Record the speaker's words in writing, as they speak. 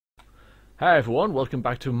Hi everyone, welcome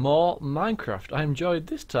back to more Minecraft. I'm joined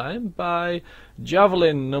this time by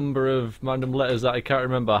Javelin, number of random letters that I can't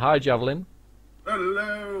remember. Hi Javelin.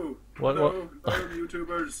 Hello! What? Hello,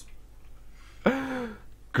 YouTubers.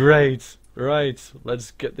 Great. Right, let's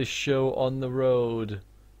get this show on the road.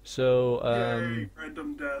 So, Yay,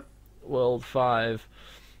 random death. World 5.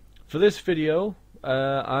 For this video,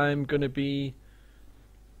 I'm gonna be...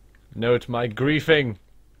 Note my griefing.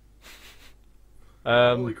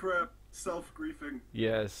 Holy crap, self-griefing.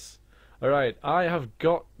 Yes. Alright, I have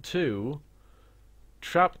got to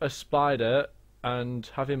trap a spider and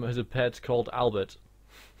have him as a pet called Albert.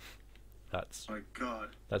 My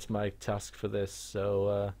god. That's my task for this.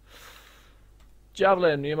 So,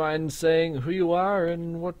 Javelin, you mind saying who you are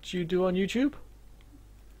and what you do on YouTube?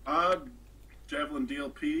 Javelin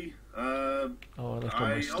DLP. Oh, I left all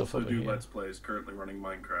my I stuff also over do here. Let's Plays, currently running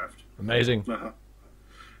Minecraft. Amazing.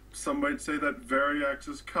 Some might say that Variax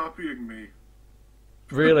is copying me.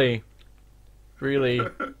 Really? Really?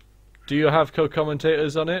 Do you have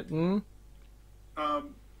co-commentators on it? Hmm?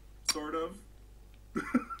 Sort of.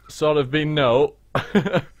 Sort of been no.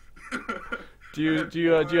 Do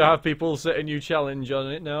you have people setting you challenge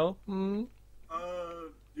on it now? Hmm?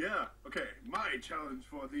 Yeah. Okay, my challenge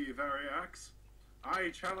for thee, Variax. I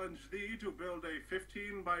challenge thee to build a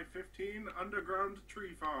 15 by 15 underground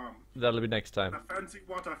tree farm. That'll be next time. A fancy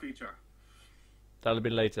water feature. That'll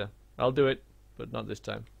be later. I'll do it, but not this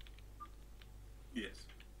time. Yes.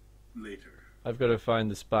 Later. I've got to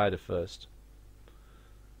find the spider first.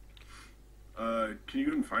 Can you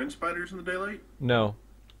even find spiders in the daylight? No.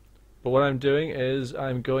 But what I'm doing is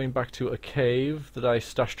I'm going back to a cave that I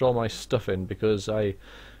stashed all my stuff in because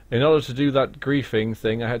in order to do that griefing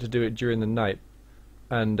thing, I had to do it during the night.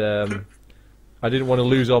 And I didn't want to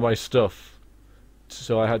lose all my stuff.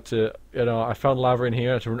 So I had to, I found lava in here.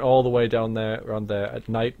 I had to run all the way down there, around there at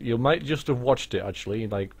night. You might just have watched it actually,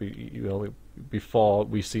 like before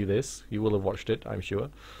we see this. You will have watched it, I'm sure.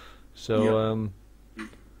 So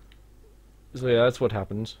so yeah, that's what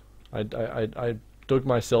happened. I dug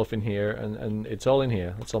myself in here, and it's all in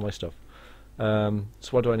here. That's all my stuff. So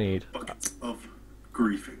what do I need? Buckets of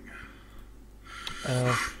griefing.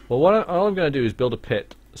 Well, all I'm going to do is build a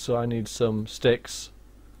pit. So I need some sticks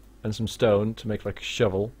and some stone to make like a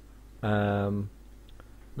shovel. I mean,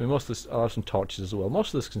 most of this, I'll have some torches as well.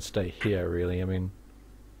 Most of this can stay here, really. I mean,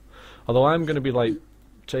 although I'm going to be like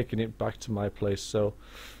taking it back to my place, so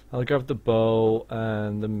I'll grab the bow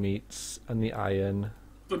and the meats and the iron.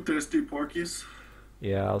 Some tasty porkies.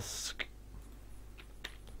 Yeah.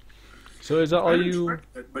 So is that all you?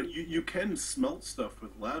 But you can smelt stuff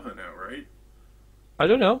with lava now, right? I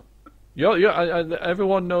don't know.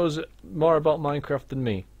 Everyone knows more about Minecraft than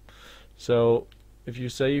me. So if you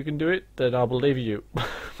say you can do it, then I'll believe you.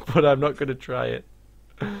 But I'm not going to try it.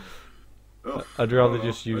 Oh, I'd rather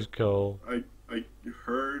just use coal. I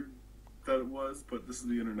heard that it was, but this is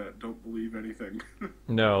the internet. Don't believe anything.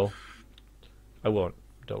 No, I won't.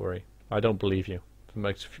 Don't worry. I don't believe you. If it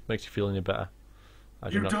makes you feel any better.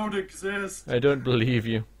 You don't exist. I don't believe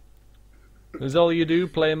you. Is all you do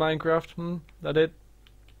play Minecraft? That it?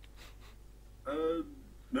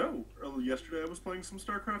 No. Yesterday I was playing some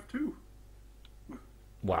StarCraft 2.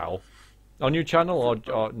 Wow. On your channel or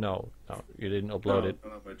no? No, you didn't upload it.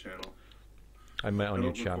 Not on my channel. I meant on I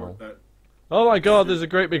your don't channel. report that. Oh my god, there's a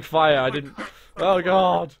great big fire. I didn't. Oh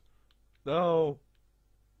god. No.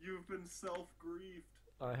 You've been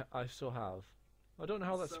self-griefed. I still have. I don't know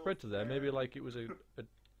how that spread to there. Maybe like it was a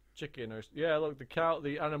chicken or yeah. Look,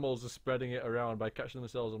 the animals are spreading it around by catching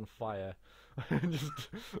themselves on fire.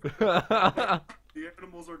 The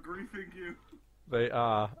animals are griefing you. They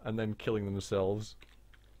are, and then killing themselves.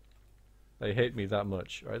 They hate me that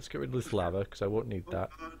much. Alright, let's get rid of this lava, because I won't need that.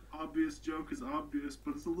 Obvious joke is obvious,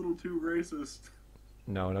 but it's a little too racist.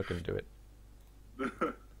 No, I'm not going to do it.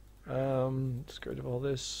 Let's get rid of all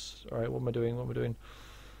this. Alright, what am I doing? What am I doing?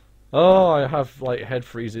 Oh, I have, like, head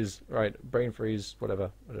freezes. Right, brain freeze,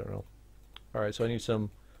 whatever. I don't know. Alright, so I need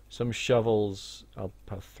some shovels. I'll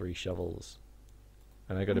have 3 shovels.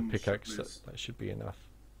 And I got a pickaxe. That should be enough.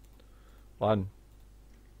 1,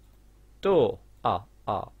 2,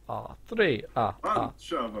 3, One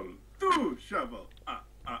shovel, 2 shovel,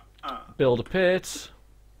 Build a pit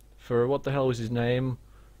for what the hell was his name?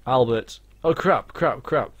 Albert. Oh crap!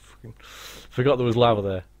 Fucking forgot there was lava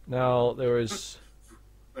there. Now there is.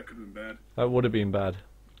 That could have been bad. That would have been bad.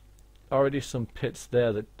 Already some pits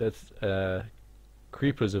there that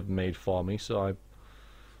creepers have made for me, so it'd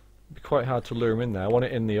be quite hard to lure him in there. I want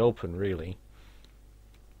it in the open, really.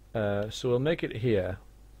 So we'll make it here.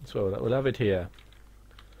 So we'll have it here.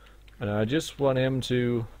 And I just want him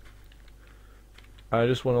to I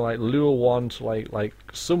just want to like lure one to like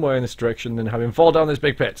somewhere in this direction, then have him fall down this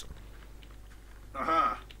big pit.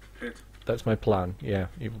 Aha! Pit. That's my plan. Yeah,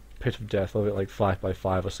 evil pit of death. I'll be like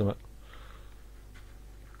 5x5 or something.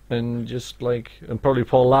 And just like, and probably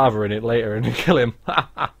pour lava in it later and kill him.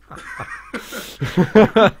 Probably,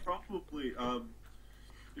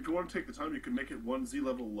 if you want to take the time, you can make it 1 Z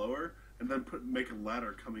level lower, and then make a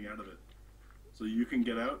ladder coming out of it. So you can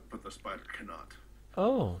get out, but the spider cannot.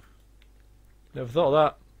 Oh. Never thought of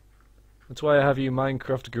that. That's why I have you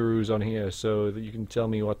Minecraft gurus on here, so that you can tell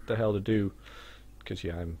me what the hell to do. Because,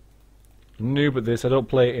 yeah, I'm noob at this, I don't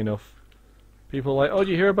play it enough. People are like, oh, did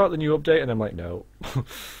you hear about the new update? And I'm like, no.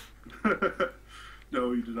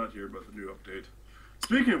 No, you did not hear about the new update.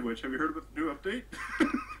 Speaking of which, have you heard about the new update?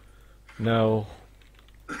 No.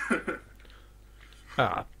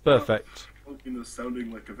 Ah, perfect. Halloween is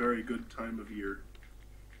sounding like a very good time of year.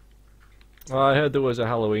 Well, I heard there was a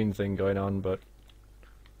Halloween thing going on, but...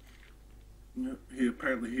 Yeah,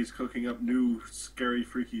 he's cooking up new scary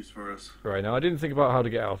freakies for us. Right, now I didn't think about how to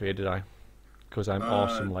get out of here, did I? Because I'm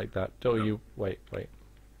awesome like that. Don't no. you... Wait.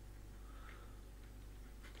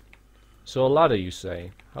 So a ladder, you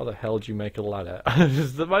say? How the hell do you make a ladder?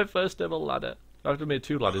 This is my first ever ladder. I have to make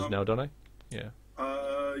 2 ladders now, don't I? Yeah.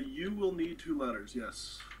 You will need 2 ladders,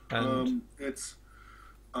 yes. And it's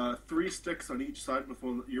 3 sticks on each side with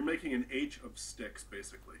one. You're making an H of sticks,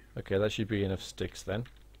 basically. okay, that should be enough sticks then.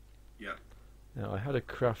 Yeah. Now I had a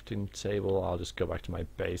crafting table. I'll just go back to my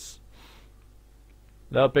base.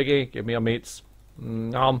 No, Piggy, give me your meats.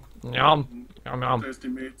 Nom, nom, nom, nom. Tasty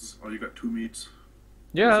meats. Oh, you got 2 meats.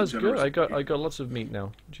 Yeah, That's that's a good. I generous got lots of meat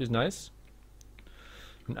now, which is nice.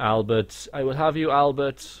 And Albert, I will have you,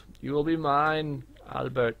 Albert. You will be mine,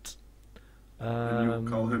 Albert. And you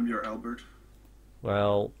call him your Albert?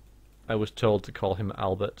 Well, I was told to call him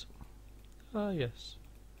Albert. Ah, yes.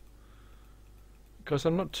 Because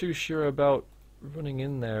I'm not too sure about running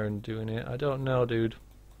in there and doing it. I don't know, dude.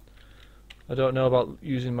 I don't know about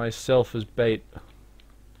using myself as bait.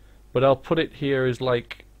 But I'll put it here as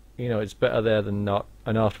like, you know, it's better there than not.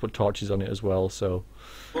 And I'll have to put torches on it as well, so...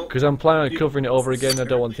 Because I'm planning on covering it over again, I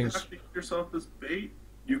don't want things... You have to use yourself as bait.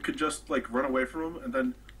 You could just, like, run away from him and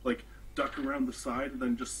then, like, duck around the side and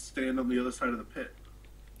then just stand on the other side of the pit.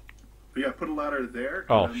 But yeah, put a ladder there.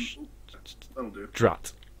 Oh, that'll do.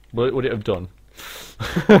 drat. Would it have done?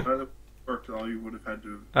 That worked. All you would have had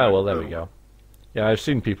to... Oh, well, there we go. Yeah, I've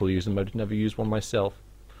seen people use them, but I've never used one myself.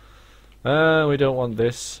 We don't want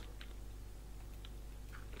this.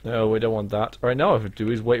 No, we don't want that. Alright, now what I have to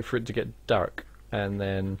do is wait for it to get dark. And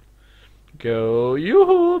then go,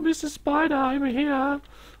 yoo-hoo, Mr. Spider, I'm here.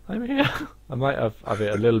 I'm here. I might have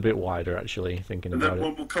it a little bit wider, actually, thinking about it. And then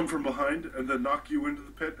one will come from behind and then knock you into the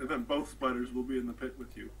pit, and then both spiders will be in the pit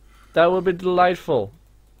with you. That would be delightful.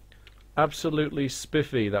 Absolutely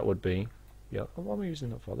spiffy, that would be. Yeah, what am I using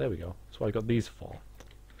that for? There we go. That's what I got these for.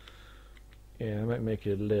 Yeah, I might make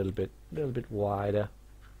it a little bit wider.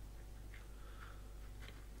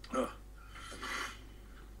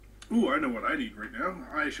 Ooh, I know what I need right now.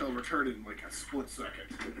 I shall return in like a split second.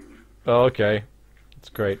 Oh, okay. That's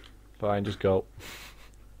great. Fine, just go.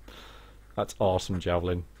 That's awesome,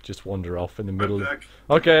 Javelin. Just wander off in the middle.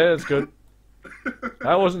 Okay, that's good.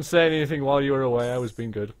 I wasn't saying anything while you were away. I was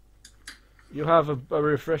being good. You have a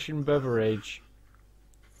refreshing beverage.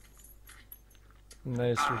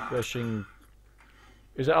 Nice, refreshing...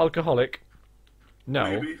 Is it alcoholic?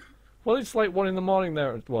 No. Maybe. Well, it's like 1 in the morning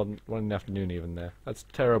there. Well, 1 in the afternoon even there. That's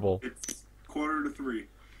terrible. It's 2:45.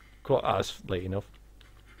 That's late enough.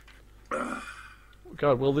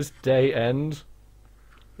 God, will this day end?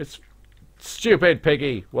 It's stupid,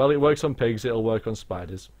 Piggy. Well, it works on pigs. It'll work on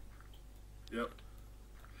spiders. Yep.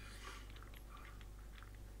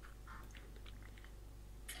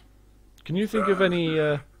 Can you think of any?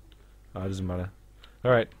 Oh, it doesn't matter. All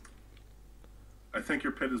right. I think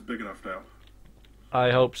your pit is big enough now.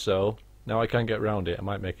 I hope so. Now I can't get around it. I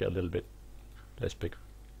might make it a little bit less big,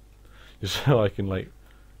 just so I can like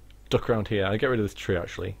duck around here. I'll get rid of this tree.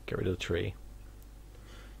 Actually, get rid of the tree.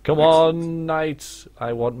 Come on, knights!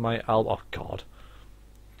 I want my Oh God!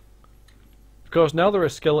 Of course, now there are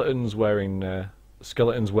skeletons riding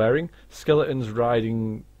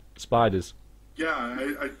spiders. Yeah,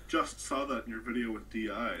 I just saw that in your video with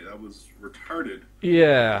DI. That was retarded.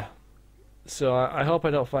 Yeah. So I hope I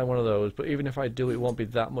don't find one of those, but even if I do, it won't be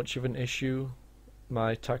that much of an issue.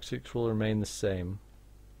 My tactics will remain the same.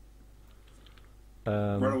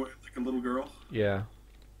 Run away like a little girl? Yeah.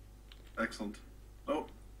 Excellent. Oh,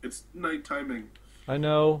 it's night timing. I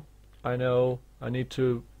know. I need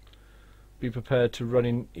to be prepared to run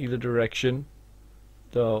in either direction.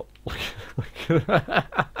 Though,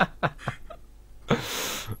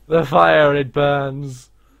 The fire and it burns.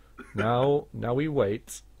 Now we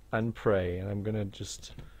wait and pray, and I'm gonna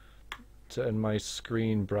just turn my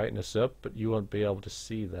screen brightness up, but you won't be able to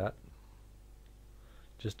see that.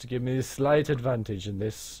 Just to give me a slight advantage in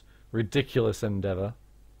this ridiculous endeavor.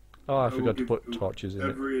 Oh, I forgot to put torches in it.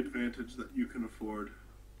 Every advantage that you can afford.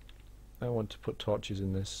 I want to put torches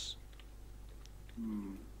in this.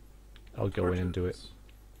 Hmm. I'll go in and do it.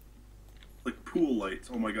 Like pool lights.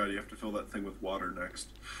 Oh my god, you have to fill that thing with water next.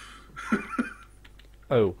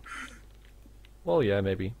 Oh. Well, yeah,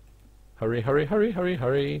 maybe. Hurry, hurry, hurry, hurry,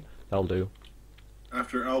 hurry. That'll do.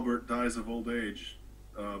 After Albert dies of old age,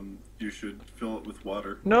 you should fill it with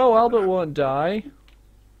water. No, Albert won't die.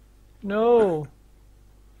 No.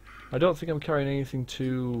 I don't think I'm carrying anything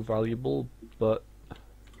too valuable, but...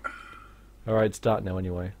 Alright, start now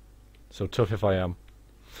anyway. So tough if I am.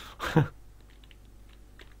 I'm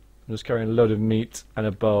just carrying a load of meat and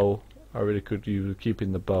a bow. I really could use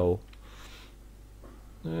keeping the bow.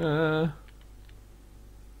 Oh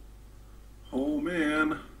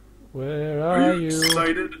man. Where Are are you you?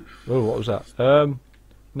 excited? Oh, what was that?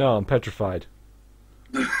 No, I'm petrified.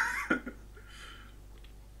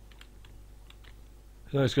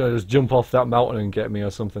 It's gonna just jump off that mountain and get me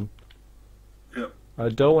or something. Yep. I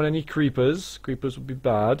don't want any creepers. Creepers would be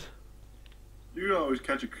bad. You could always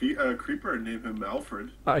catch a creeper and name him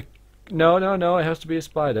Alfred. No, it has to be a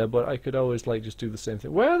spider, but I could always, like, just do the same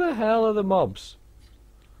thing. Where the hell are the mobs?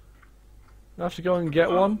 I have to go and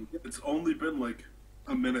get one? It's only been, like,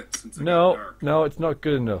 a minute since it got No, dark. no, it's not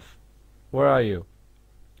good enough. Where are you?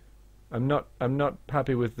 I'm not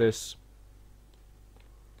happy with this.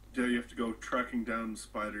 Yeah, you have to go tracking down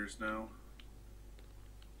spiders now.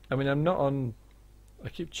 I mean, I'm not on... I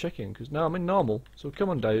keep checking, because now I'm in normal. So come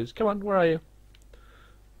on, guys. Come on, where are you?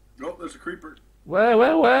 Oh, there's a creeper. Where?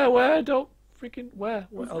 Don't freaking... Where?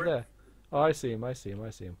 Oh, there. Oh, I see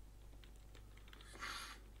him.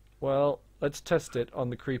 Well, let's test it on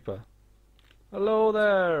the creeper. Hello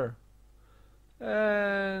there!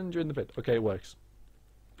 And you're in the pit. Okay, it works.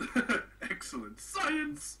 Excellent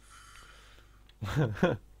science!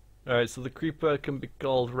 Alright, so the creeper can be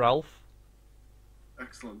called Ralph.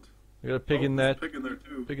 Excellent. We got a pig in there. Pig in there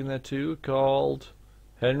too. Pig in there too, called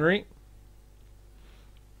Henry.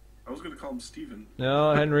 I was going to call him Steven.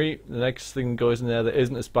 No, Henry. The next thing goes in there that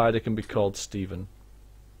isn't a spider can be called Stephen.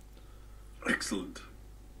 Excellent.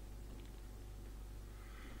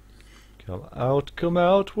 Come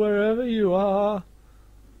out, wherever you are.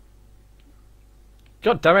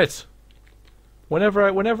 God damn it!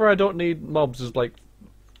 Whenever I don't need mobs, there's like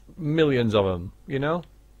millions of them, you know?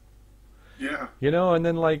 Yeah. You know, and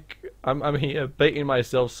then like I'm here baiting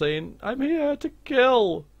myself, saying I'm here to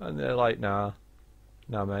kill, and they're like, nah,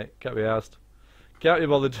 mate, can't be asked, can't be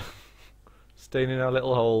bothered, staying in our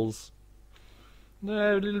little holes.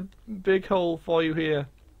 No, little big hole for you here,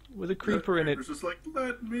 with a creeper in it. It's just like,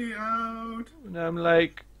 let me out. And I'm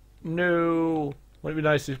like, no. Wouldn't it be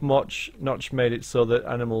nice if Notch made it so that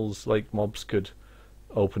animals like mobs could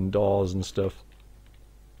open doors and stuff?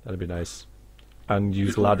 That'd be nice. And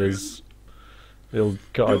use ladders. The only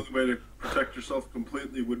way to protect yourself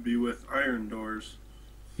completely would be with iron doors.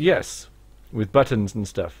 Yes, with buttons and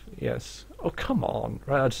stuff. Yes. Oh, come on.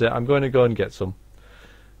 Right, that's it. I'm going to go and get some.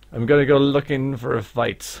 I'm going to go looking for a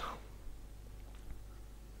fight.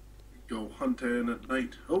 Go hunting at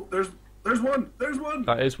night. Oh, there's one. There's one.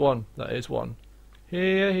 That is one.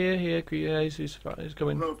 Here. He's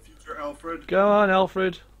coming. Hello, future Alfred. Go on,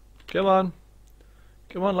 Alfred. Come on,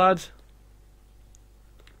 lad.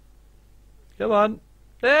 Come on.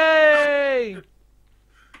 Hey!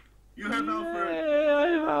 You have Alfred. Hey,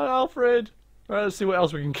 I found Alfred. Right, let's see what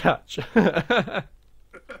else we can catch.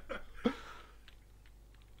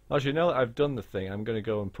 Actually, now that I've done the thing, I'm gonna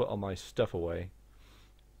go and put all my stuff away.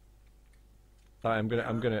 I'm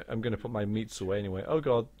gonna put my meats away anyway. Oh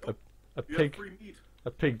god, a pig.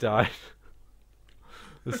 A pig died.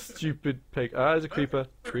 The stupid pig. Ah, there's a creeper.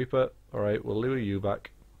 Alright, we'll lure you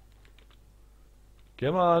back.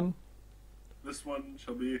 Come on. This one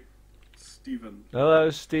shall be Stephen. Hello,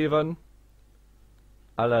 Stephen.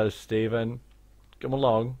 Hello, Stephen. Come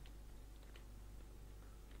along.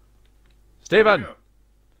 Stephen!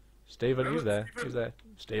 Stephen, he's there.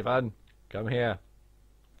 Stephen, come here.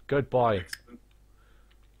 Good boy.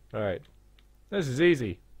 Alright. This is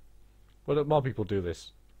easy. Why don't more people do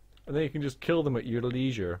this? And then you can just kill them at your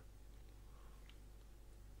leisure.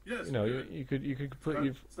 Yes. You know, you could completely...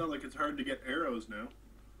 It's not like it's hard to get arrows now.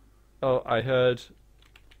 Oh, I heard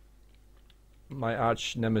my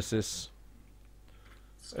arch nemesis.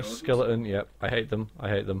 A skeleton, yep. I hate them.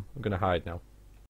 I'm gonna hide now.